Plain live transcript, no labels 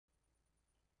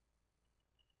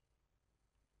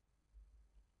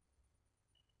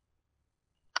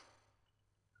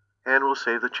and we'll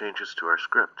save the changes to our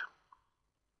script.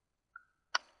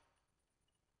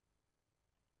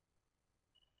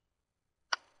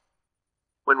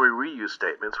 When we reuse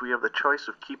statements, we have the choice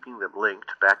of keeping them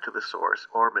linked back to the source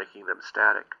or making them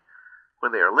static.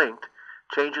 When they are linked,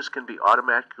 changes can be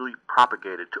automatically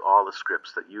propagated to all the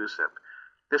scripts that use them.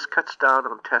 This cuts down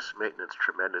on test maintenance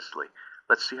tremendously.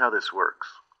 Let's see how this works.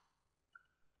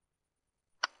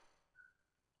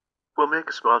 We'll make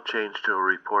a small change to a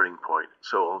reporting point,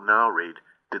 so it will now read,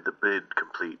 "Did the bid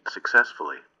complete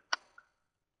successfully?"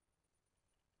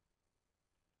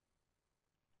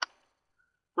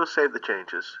 We'll save the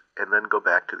changes, and then go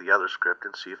back to the other script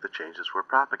and see if the changes were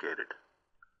propagated.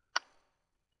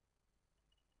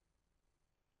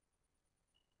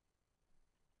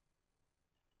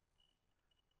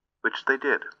 Which they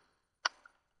did.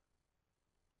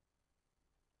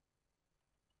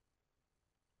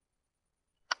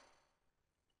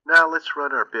 Now let's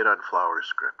run our bid on flowers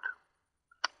script.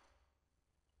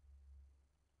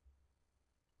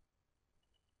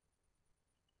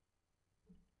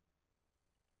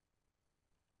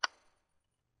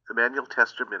 The manual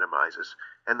tester minimizes,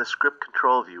 and the script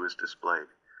control view is displayed.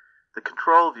 The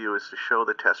control view is to show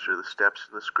the tester the steps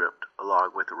in the script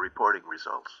along with the reporting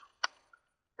results.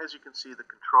 As you can see, the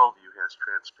control view has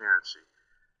transparency.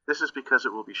 This is because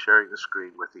it will be sharing the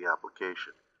screen with the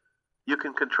application. You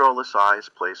can control the size,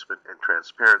 placement, and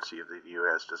transparency of the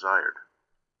view as desired.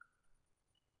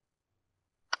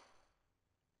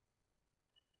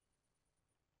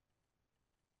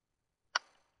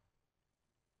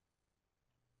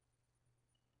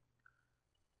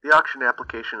 The auction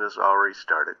application has already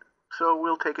started, so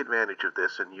we'll take advantage of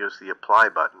this and use the Apply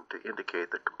button to indicate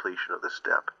the completion of the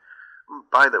step.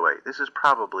 By the way, this is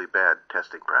probably bad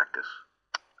testing practice.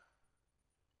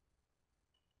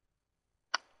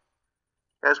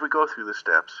 As we go through the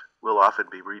steps, we'll often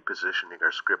be repositioning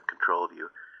our script control view.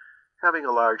 Having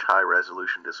a large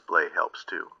high-resolution display helps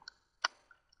too.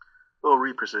 We'll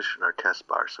reposition our test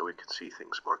bar so we can see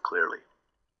things more clearly.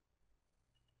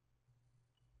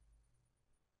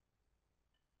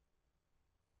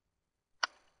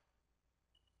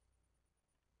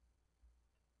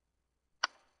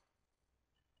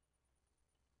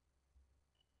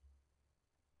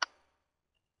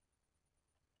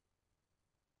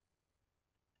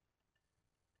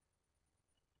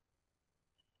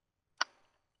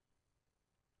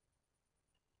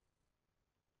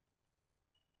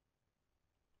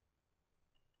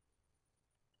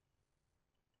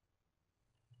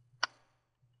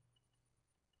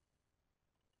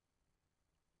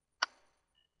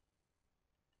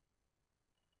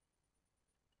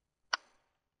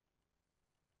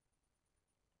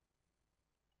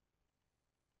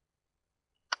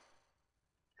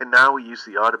 And now we use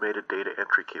the automated data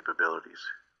entry capabilities.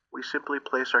 We simply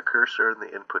place our cursor in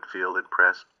the input field and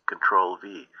press Ctrl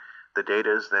V. The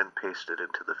data is then pasted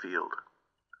into the field.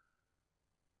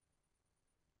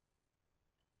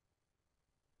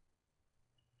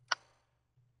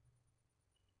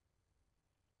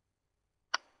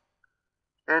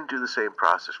 And do the same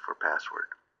process for password.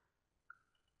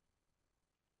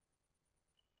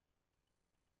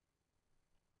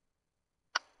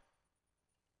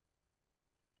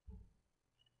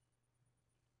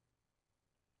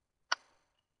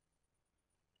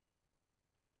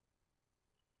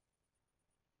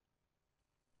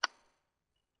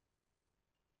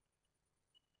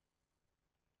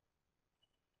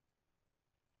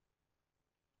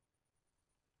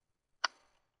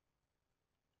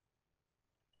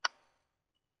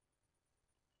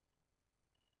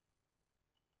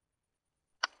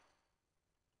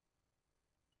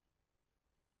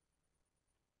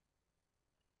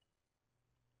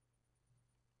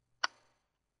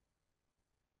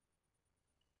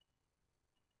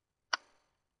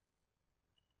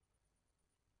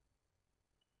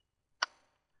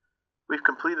 We've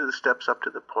completed the steps up to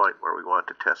the point where we want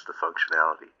to test the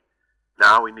functionality.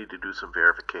 Now we need to do some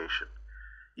verification.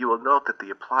 You will note that the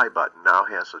Apply button now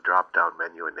has a drop-down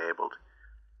menu enabled.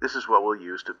 This is what we'll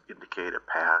use to indicate a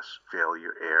pass,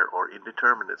 failure, error, or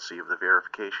indeterminacy of the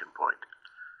verification point.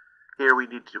 Here we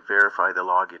need to verify the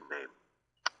login name.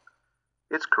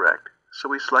 It's correct, so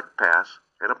we select Pass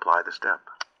and apply the step.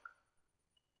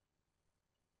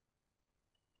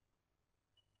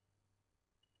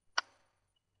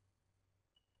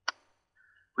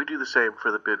 We do the same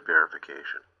for the bid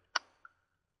verification.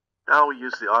 Now we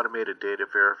use the automated data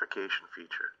verification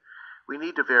feature. We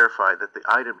need to verify that the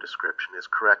item description is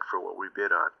correct for what we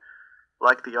bid on.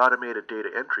 Like the automated data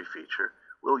entry feature,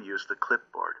 we'll use the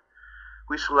clipboard.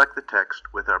 We select the text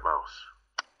with our mouse.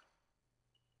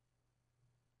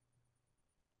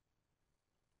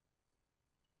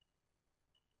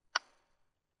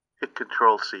 hit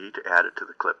Control-C to add it to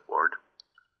the clipboard,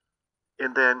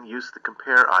 and then use the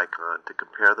compare icon to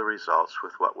compare the results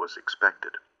with what was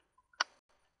expected.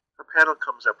 The panel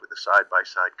comes up with a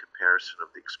side-by-side comparison of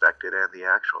the expected and the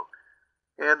actual,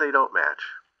 and they don't match.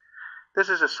 This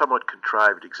is a somewhat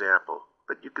contrived example,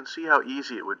 but you can see how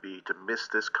easy it would be to miss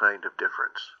this kind of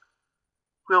difference.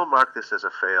 We'll mark this as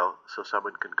a fail so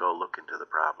someone can go look into the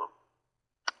problem.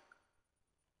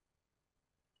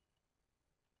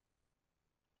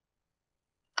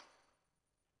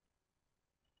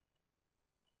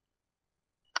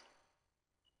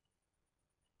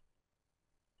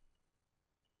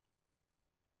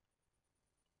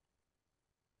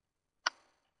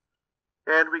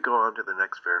 And we go on to the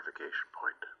next verification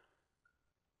point.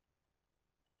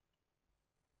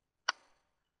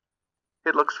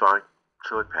 It looks fine,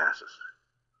 so it passes.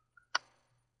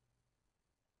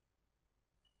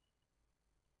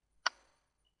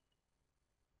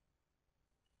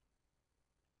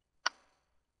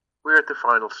 We're at the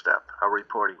final step, our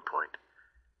reporting point.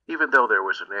 Even though there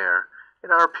was an error,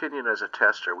 in our opinion as a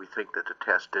tester, we think that the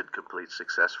test did complete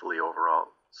successfully overall,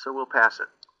 so we'll pass it.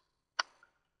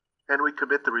 And we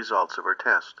commit the results of our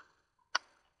test.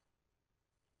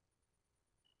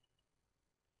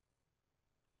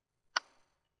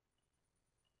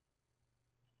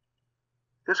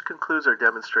 This concludes our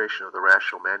demonstration of the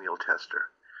Rational Manual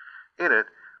Tester. In it,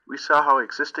 we saw how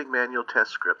existing manual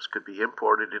test scripts could be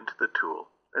imported into the tool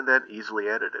and then easily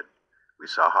edited. We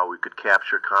saw how we could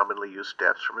capture commonly used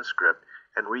steps from a script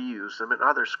and reuse them in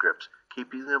other scripts,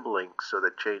 keeping them linked so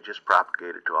that change is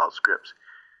propagated to all scripts.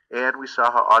 And we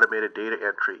saw how automated data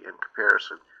entry and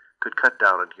comparison could cut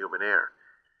down on human error.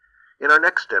 In our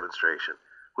next demonstration,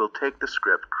 we'll take the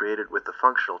script created with the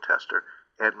functional tester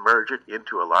and merge it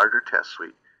into a larger test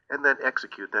suite, and then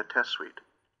execute that test suite.